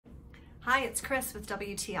Hi, it's Chris with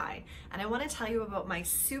WTI, and I want to tell you about my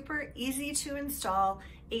super easy to install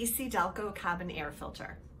ACDelco cabin air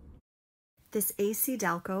filter. This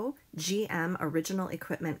ACDelco GM original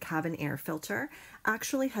equipment cabin air filter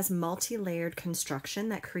actually has multi-layered construction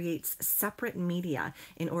that creates separate media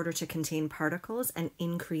in order to contain particles and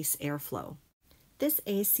increase airflow. This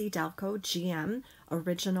ACDelco GM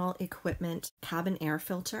original equipment cabin air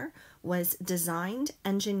filter was designed,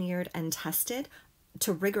 engineered, and tested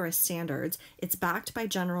to rigorous standards. It's backed by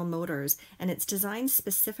General Motors, and it's designed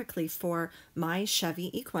specifically for my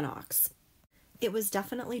Chevy Equinox. It was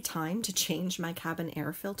definitely time to change my cabin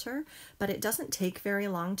air filter, but it doesn't take very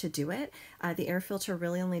long to do it. The air filter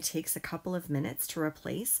really only takes a couple of minutes to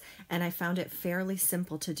replace, and I found it fairly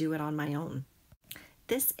simple to do it on my own.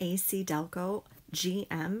 This ACDelco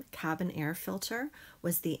GM cabin air filter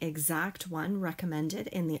was the exact one recommended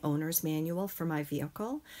in the owner's manual for my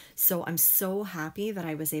vehicle, so I'm so happy that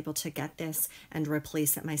I was able to get this and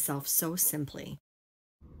replace it myself so simply.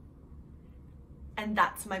 And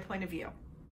that's my point of view.